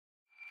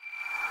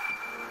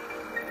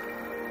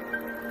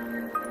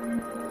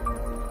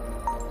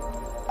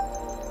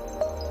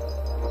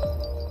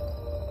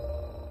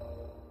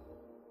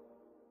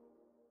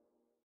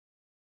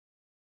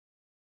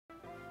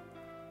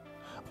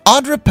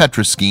Audra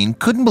Petraškienė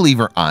couldn't believe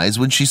her eyes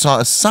when she saw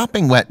a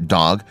sopping wet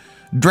dog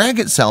drag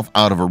itself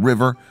out of a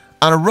river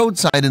on a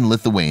roadside in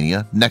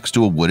Lithuania next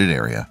to a wooded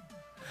area.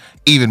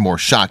 Even more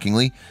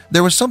shockingly,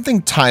 there was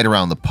something tied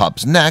around the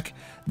pup's neck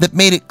that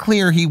made it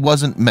clear he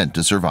wasn't meant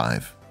to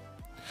survive.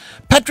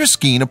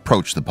 Petraškienė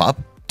approached the pup,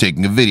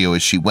 taking a video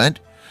as she went,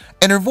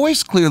 and her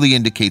voice clearly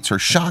indicates her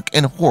shock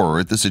and horror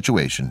at the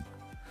situation.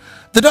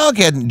 The dog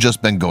hadn't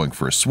just been going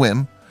for a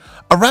swim.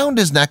 Around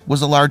his neck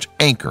was a large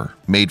anchor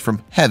made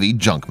from heavy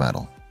junk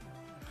metal.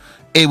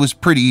 It was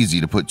pretty easy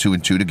to put two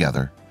and two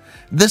together.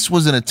 This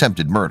was an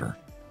attempted murder.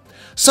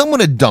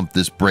 Someone had dumped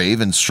this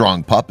brave and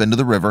strong pup into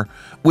the river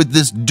with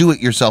this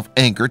do-it-yourself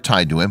anchor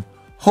tied to him,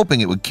 hoping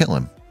it would kill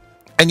him.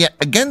 And yet,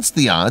 against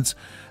the odds,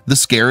 the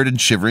scared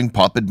and shivering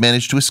pup had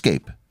managed to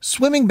escape,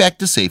 swimming back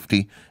to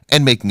safety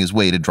and making his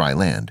way to dry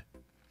land.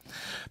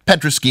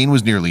 Petraškienė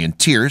was nearly in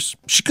tears.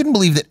 She couldn't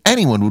believe that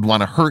anyone would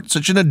want to hurt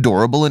such an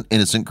adorable and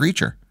innocent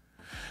creature.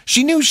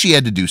 She knew she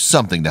had to do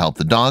something to help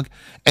the dog,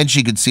 and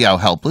she could see how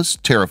helpless,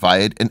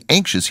 terrified, and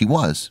anxious he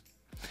was.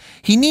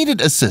 He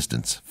needed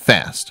assistance,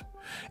 fast.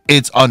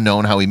 It's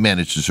unknown how he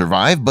managed to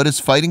survive, but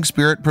his fighting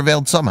spirit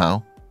prevailed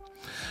somehow.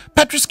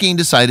 Petraškienė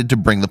decided to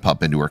bring the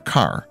pup into her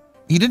car.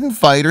 He didn't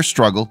fight or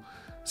struggle,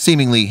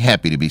 seemingly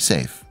happy to be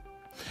safe.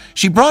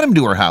 She brought him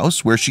to her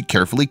house, where she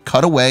carefully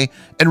cut away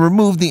and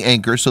removed the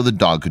anchor so the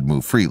dog could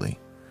move freely.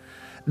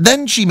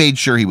 Then she made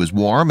sure he was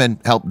warm and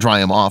helped dry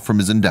him off from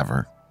his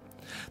endeavor.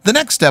 The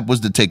next step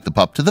was to take the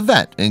pup to the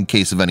vet in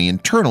case of any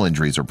internal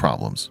injuries or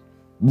problems.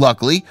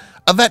 Luckily,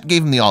 a vet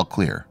gave him the all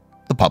clear.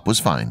 The pup was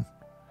fine.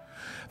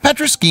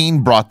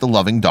 Petraškienė brought the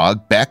loving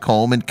dog back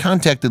home and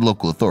contacted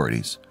local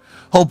authorities,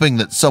 hoping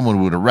that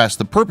someone would arrest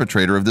the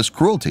perpetrator of this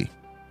cruelty.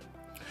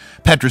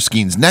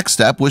 Petraškienė's next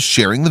step was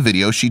sharing the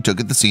video she took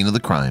at the scene of the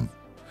crime.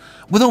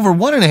 With over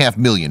 1.5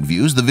 million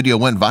views, the video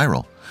went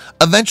viral,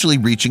 eventually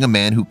reaching a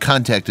man who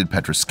contacted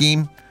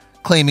Petraškienė,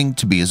 claiming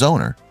to be his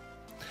owner.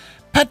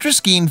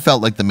 Petraškienė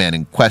felt like the man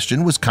in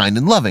question was kind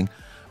and loving,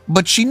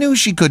 but she knew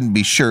she couldn't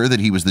be sure that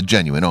he was the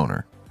genuine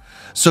owner.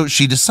 So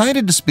she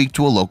decided to speak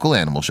to a local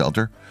animal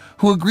shelter,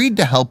 who agreed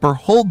to help her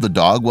hold the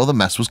dog while the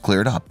mess was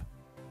cleared up.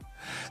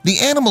 The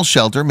animal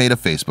shelter made a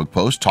Facebook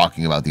post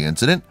talking about the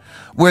incident,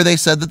 where they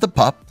said that the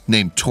pup,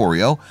 named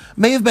Torio,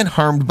 may have been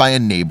harmed by a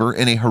neighbor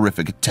in a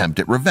horrific attempt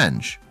at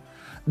revenge.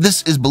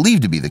 This is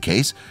believed to be the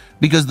case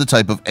because the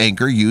type of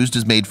anchor used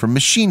is made from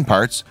machine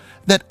parts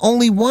that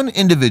only one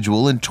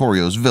individual in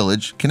Torio's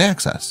village can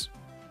access.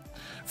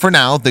 For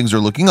now, things are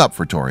looking up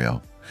for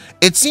Torio.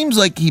 It seems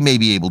like he may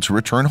be able to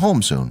return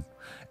home soon,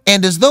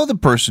 and as though the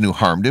person who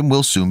harmed him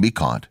will soon be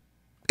caught.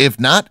 If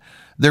not,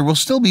 there will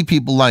still be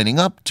people lining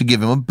up to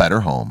give him a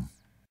better home.